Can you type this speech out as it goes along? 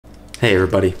Hey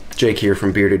everybody, Jake here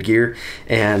from Bearded Gear,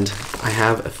 and I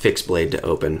have a fixed blade to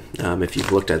open. If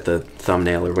you've looked at the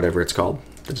thumbnail or whatever it's called,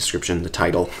 the description, the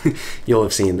title, you'll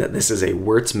have seen that this is a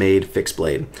Wirtz made fixed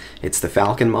blade. It's the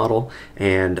Falcon model,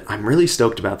 and I'm really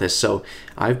stoked about this. So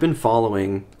I've been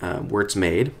following Wirtz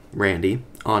made, Randy,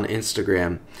 on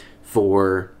Instagram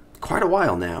for quite a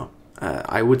while now.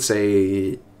 I would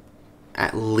say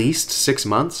at least 6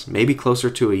 months, maybe closer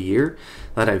to a year,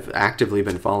 that I've actively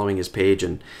been following his page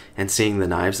and seeing the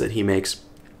knives that he makes.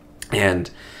 And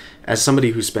as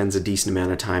somebody who spends a decent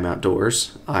amount of time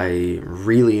outdoors, I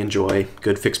really enjoy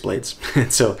good fixed blades.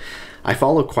 And so I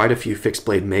follow quite a few fixed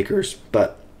blade makers,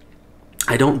 but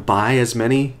I don't buy as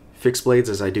many fixed blades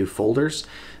as I do folders,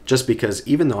 just because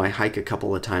even though I hike a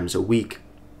couple of times a week,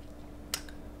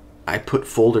 I put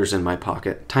folders in my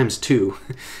pocket times 2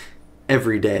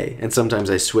 every day, and sometimes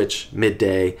I switch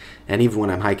midday, and even when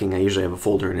I'm hiking I usually have a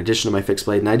folder in addition to my fixed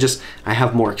blade, and I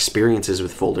have more experiences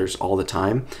with folders all the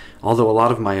time, although a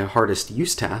lot of my hardest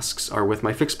use tasks are with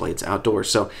my fixed blades outdoors.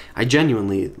 So I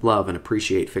genuinely love and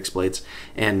appreciate fixed blades,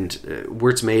 and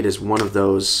Wirtz Made is one of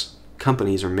those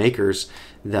companies or makers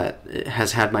that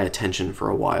has had my attention for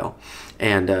a while.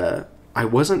 And I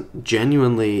wasn't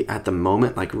genuinely at the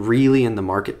moment like really in the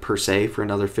market per se for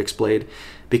another fixed blade,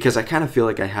 because I kind of feel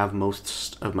like I have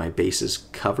most of my bases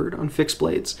covered on fixed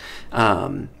blades.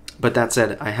 But that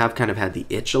said, I have kind of had the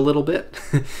itch a little bit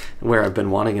where I've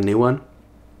been wanting a new one.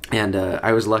 And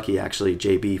I was lucky, actually.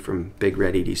 JB from Big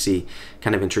Red EDC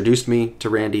kind of introduced me to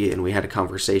Randy, and we had a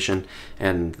conversation.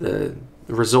 And the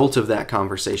result of that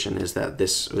conversation is that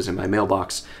this was in my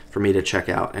mailbox for me to check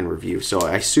out and review. So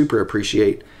I super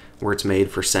appreciate Wirtz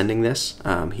Made for sending this.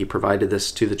 He provided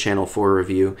this to the channel for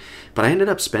review, but I ended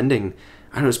up spending,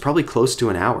 I don't know, it was probably close to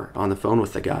an hour on the phone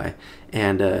with the guy.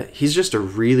 And he's just a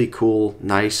really cool,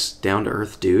 nice,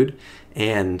 down-to-earth dude.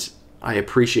 And I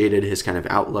appreciated his kind of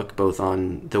outlook both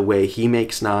on the way he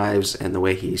makes knives and the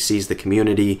way he sees the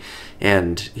community.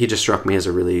 And he just struck me as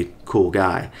a really cool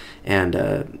guy.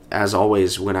 And as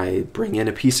always, when I bring in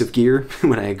a piece of gear,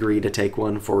 when I agree to take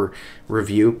one for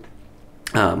review,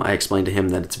 I explained to him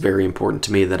that it's very important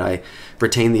to me that I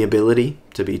retain the ability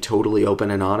to be totally open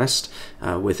and honest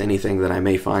with anything that I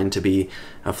may find to be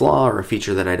a flaw or a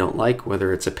feature that I don't like,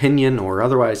 whether it's opinion or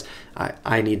otherwise.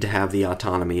 I need to have the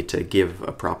autonomy to give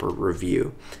a proper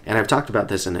review. And I've talked about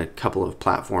this in a couple of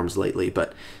platforms lately,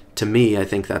 but to me, I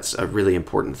think that's a really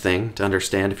important thing to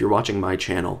understand. If you're watching my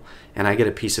channel and I get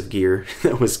a piece of gear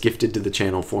that was gifted to the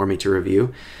channel for me to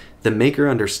review, the maker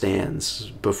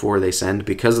understands before they send,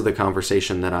 because of the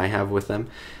conversation that I have with them,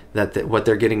 that what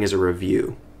they're getting is a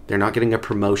review. They're not getting a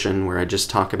promotion where I just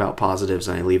talk about positives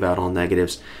and I leave out all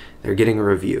negatives. They're getting a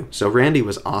review. So Randy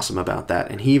was awesome about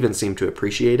that, and he even seemed to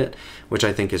appreciate it, which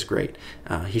I think is great.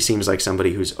 He seems like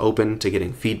somebody who's open to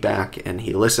getting feedback, and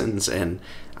he listens, and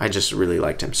I just really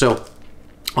liked him. So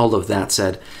all of that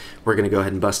said, we're going to go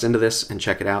ahead and bust into this and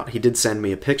check it out. He did send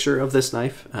me a picture of this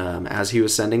knife as he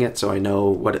was sending it, so I know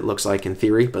what it looks like in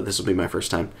theory, but this will be my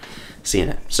first time seeing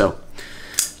it. So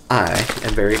I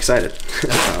am very excited.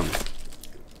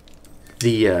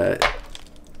 The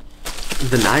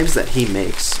knives that he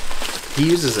makes, he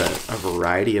uses a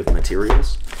variety of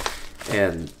materials,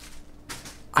 and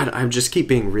I'm just keep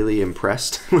being really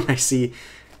impressed when I see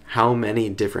how many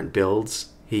different builds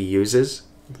he uses,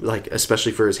 like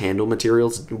especially for his handle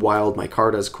materials. Wild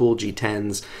micartas, cool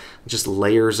G10s, just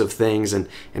layers of things and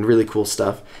really cool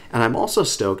stuff. And I'm also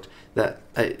stoked that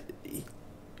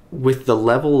with the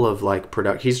level of like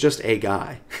product, he's just a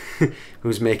guy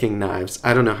who's making knives.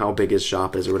 I don't know how big his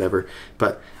shop is or whatever,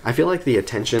 but I feel like the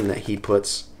attention that he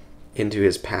puts into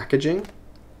his packaging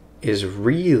is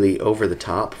really over the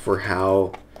top for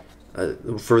how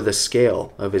for the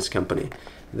scale of his company.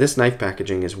 This knife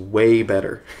packaging is way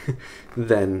better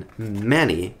than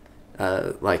many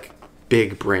like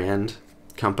big brand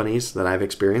companies that I've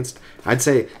experienced. I'd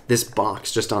say this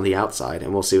box just on the outside,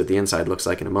 and we'll see what the inside looks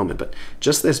like in a moment, but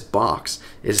just this box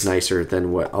is nicer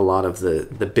than what a lot of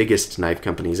the biggest knife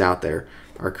companies out there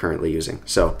are currently using.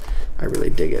 So I really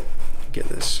dig it. Get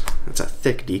this. It's a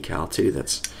thick decal too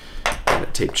that's got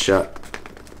it taped shut.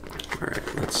 All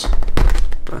right, let's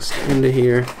bust into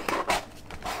here.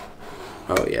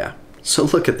 Oh yeah. So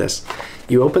look at this.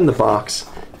 You open the box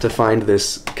to find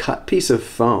this cut piece of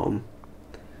foam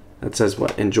that says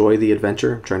what? Enjoy the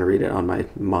adventure. I'm trying to read it on my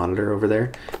monitor over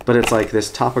there. But it's like this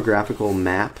topographical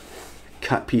map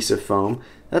cut piece of foam.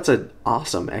 That's an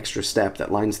awesome extra step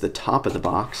that lines the top of the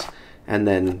box. And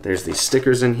then there's these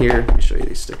stickers in here. Let me show you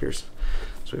these stickers.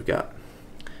 So we've got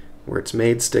Wirtz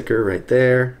Made sticker right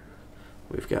there.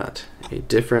 We've got a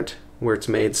different Wirtz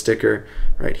made sticker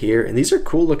right here. And these are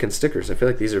cool looking stickers. I feel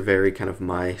like these are very kind of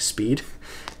my speed,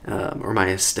 or my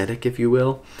aesthetic, if you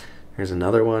will. Here's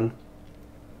another one.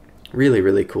 Really,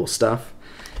 really cool stuff.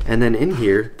 And then in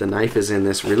here, the knife is in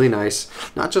this really nice,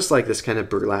 not just like this kind of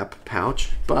burlap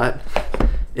pouch, but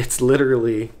it's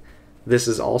literally, this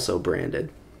is also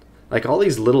branded. Like all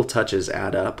these little touches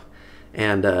add up.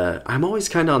 And I'm always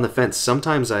kind of on the fence.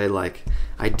 Sometimes I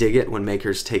dig it when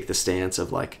makers take the stance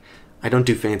of like, I don't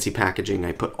do fancy packaging,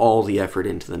 I put all the effort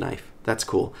into the knife. That's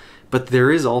cool. But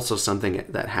there is also something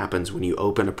that happens when you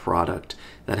open a product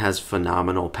that has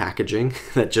phenomenal packaging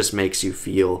that just makes you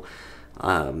feel,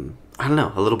 I don't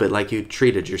know, a little bit like you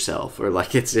treated yourself, or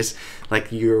like it's just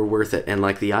like you're worth it. And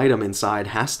like the item inside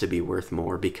has to be worth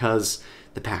more because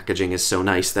the packaging is so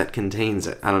nice that contains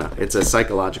it. I don't know, it's a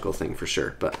psychological thing for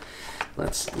sure. But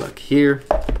let's look here.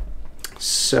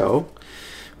 So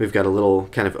we've got a little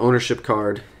kind of ownership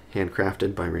card,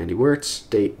 handcrafted by Randy Wirtz,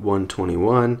 date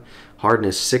 1/21,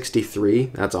 hardness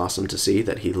 63. That's awesome to see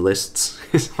that he lists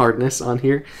his hardness on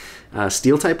here.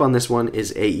 Steel type on this one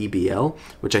is AEBL,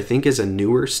 which I think is a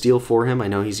newer steel for him. I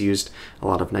know he's used a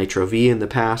lot of Nitro V in the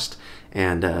past,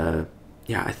 and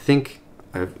yeah, I think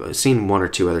I've seen one or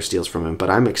two other steels from him, but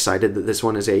I'm excited that this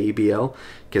one is AEBL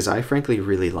because I frankly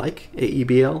really like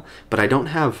AEBL, but I don't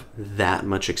have that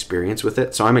much experience with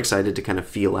it, so I'm excited to kind of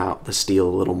feel out the steel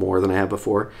a little more than I have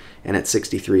before. And at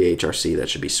 63 HRC, that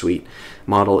should be sweet.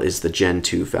 Model is the Gen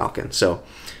 2 Falcon. So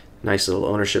nice little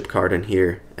ownership card in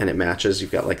here, and it matches.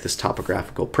 You've got like this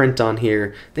topographical print on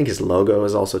here. I think his logo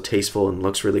is also tasteful and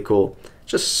looks really cool.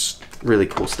 Just really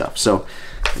cool stuff. So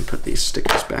let me put these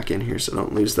stickers back in here so I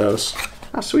don't lose those.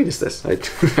 How sweet is this? I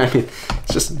mean,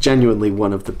 it's just genuinely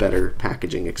one of the better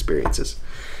packaging experiences.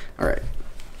 All right,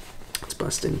 let's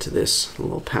bust into this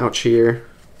little pouch here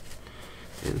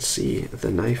and see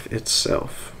the knife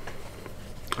itself.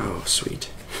 Oh,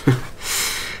 sweet.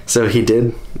 So he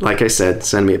did, like I said,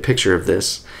 send me a picture of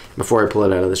this. Before I pull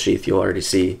it out of the sheath, you'll already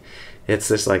see it's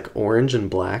this like orange and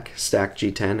black stacked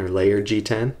G10 or layered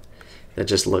G10 that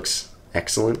just looks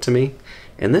excellent to me.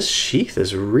 And this sheath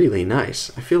is really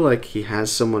nice. I feel like he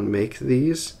has someone make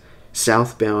these.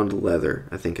 Southbound leather,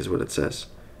 I think is what it says.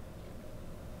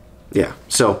 Yeah,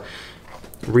 so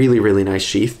really, really nice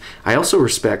sheath. I also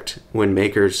respect when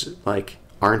makers like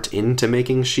aren't into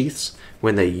making sheaths,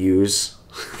 when they use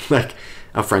like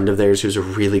a friend of theirs who's a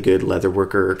really good leather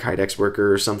worker or kydex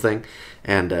worker or something.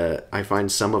 And I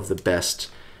find some of the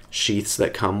best sheaths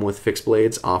that come with fixed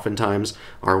blades oftentimes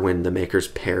are when the makers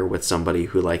pair with somebody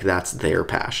who like that's their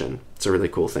passion. It's a really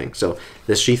cool thing. So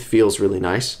this sheath feels really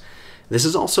nice. This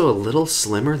is also a little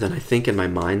slimmer than I think in my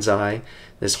mind's eye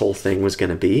this whole thing was going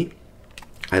to be.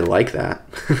 I like that.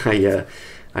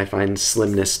 I find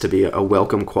slimness to be a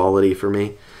welcome quality for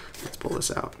me. Let's pull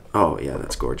this out. Oh yeah,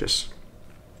 that's gorgeous.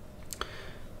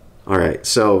 All right,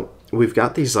 so we've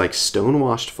got these like stone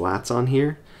washed flats on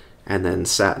here, and then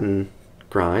satin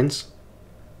grinds,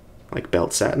 like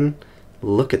belt satin.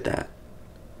 Look at that.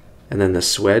 And then the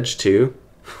swedge too.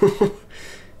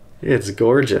 It's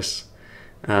gorgeous.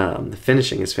 The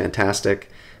finishing is fantastic,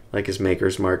 like his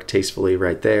maker's mark tastefully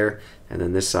right there. And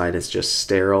then this side is just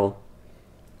sterile.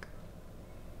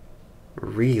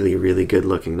 Really, really good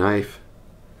looking knife.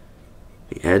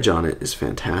 The edge on it is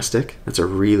fantastic. That's a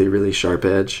really, really sharp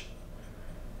edge.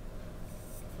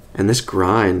 And this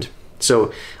grind,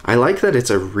 so I like that it's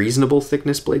a reasonable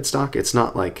thickness blade stock. It's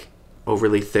not like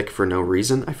overly thick for no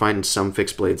reason. I find some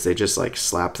fixed blades, they just like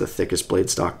slap the thickest blade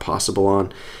stock possible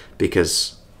on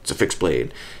because it's a fixed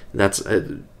blade. That's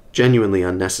genuinely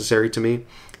unnecessary to me.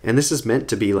 And this is meant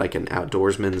to be like an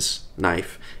outdoorsman's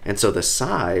knife. And so the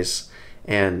size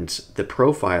and the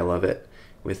profile of it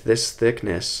with this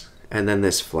thickness and then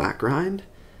this flat grind,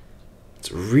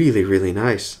 it's really, really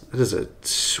nice. It is a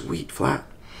sweet flat.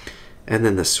 And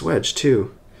then the swedge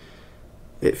too.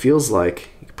 It feels like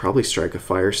you could probably strike a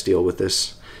fire steel with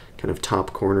this kind of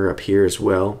top corner up here as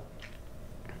well.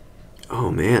 Oh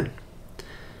man.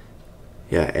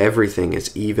 Yeah, everything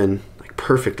is even, like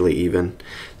perfectly even.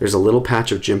 There's a little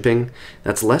patch of jimping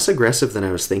that's less aggressive than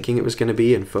I was thinking it was going to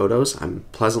be in photos. I'm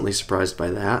pleasantly surprised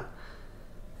by that.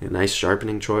 A nice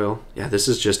sharpening choil. Yeah, this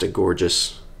is just a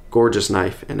gorgeous, gorgeous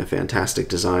knife and a fantastic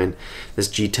design. This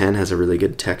G10 has a really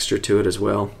good texture to it as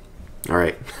well. All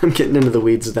right, I'm getting into the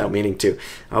weeds without meaning to.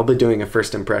 I'll be doing a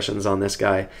first impressions on this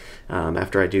guy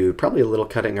after I do probably a little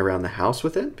cutting around the house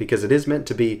with it, because it is meant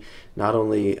to be not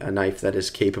only a knife that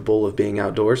is capable of being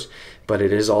outdoors, but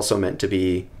it is also meant to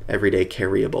be everyday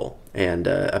carryable. And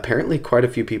apparently quite a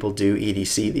few people do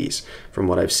EDC these from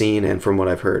what I've seen and from what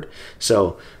I've heard.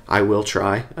 So I will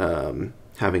try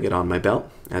having it on my belt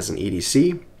as an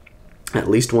EDC. at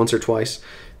least once or twice.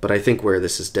 But I think where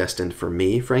this is destined for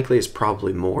me, frankly, is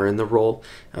probably more in the role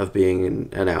of being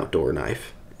an outdoor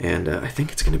knife. And I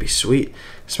think it's going to be sweet,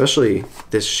 especially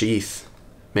this sheath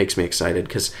makes me excited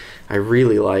because I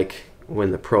really like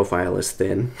when the profile is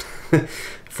thin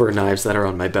for knives that are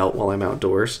on my belt while I'm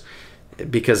outdoors.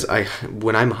 Because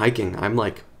when I'm hiking, I'm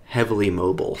like heavily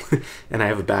mobile and I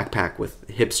have a backpack with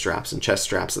hip straps and chest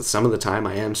straps that some of the time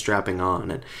I am strapping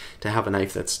on, and to have a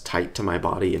knife that's tight to my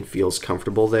body and feels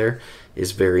comfortable there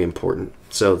is very important.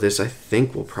 So this I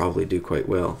think will probably do quite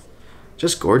well.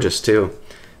 Just gorgeous too.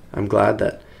 I'm glad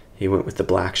that he went with the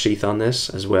black sheath on this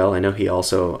as well. I know he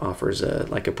also offers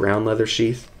like a brown leather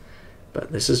sheath,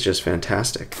 but this is just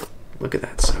fantastic. Look at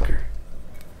that sucker.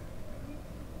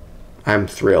 I'm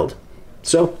thrilled.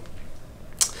 So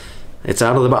it's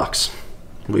out of the box.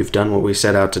 We've done what we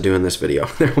set out to do in this video.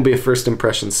 There will be a first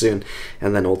impression soon,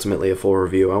 and then ultimately a full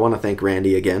review. I want to thank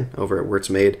Randy again over at Wirtz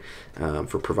Made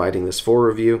for providing this full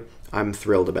review. I'm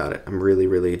thrilled about it. I'm really,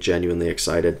 really genuinely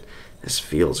excited. This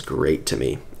feels great to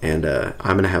me, and I'm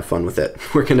going to have fun with it.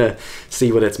 We're going to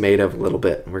see what it's made of a little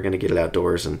bit. We're going to get it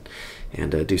outdoors and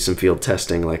do some field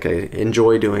testing like I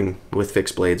enjoy doing with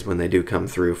fixed blades when they do come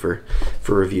through for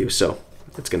review. So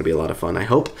it's going to be a lot of fun, I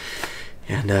hope.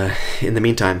 And in the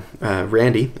meantime,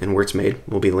 Randy and Wirtz Made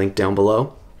will be linked down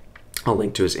below. I'll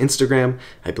link to his Instagram.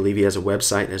 I believe he has a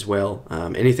website as well.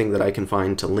 Anything that I can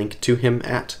find to link to him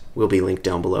at will be linked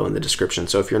down below in the description.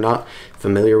 So if you're not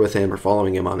familiar with him or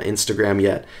following him on Instagram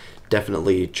yet,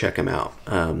 definitely check him out.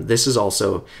 This is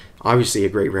also obviously a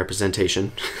great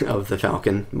representation of the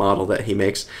Falcon model that he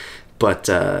makes. But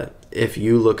if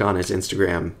you look on his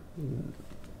Instagram,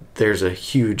 there's a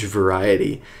huge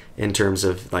variety in terms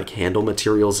of like handle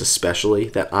materials especially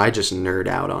that I just nerd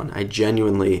out on. I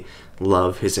genuinely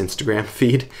love his Instagram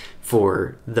feed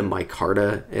for the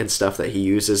micarta and stuff that he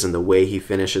uses and the way he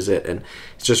finishes it, and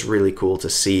it's just really cool to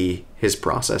see his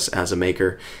process as a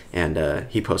maker, and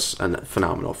he posts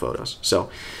phenomenal photos.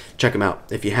 So check him out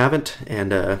if you haven't,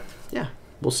 and yeah,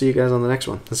 we'll see you guys on the next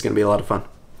one. This is going to be a lot of fun.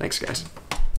 Thanks, guys.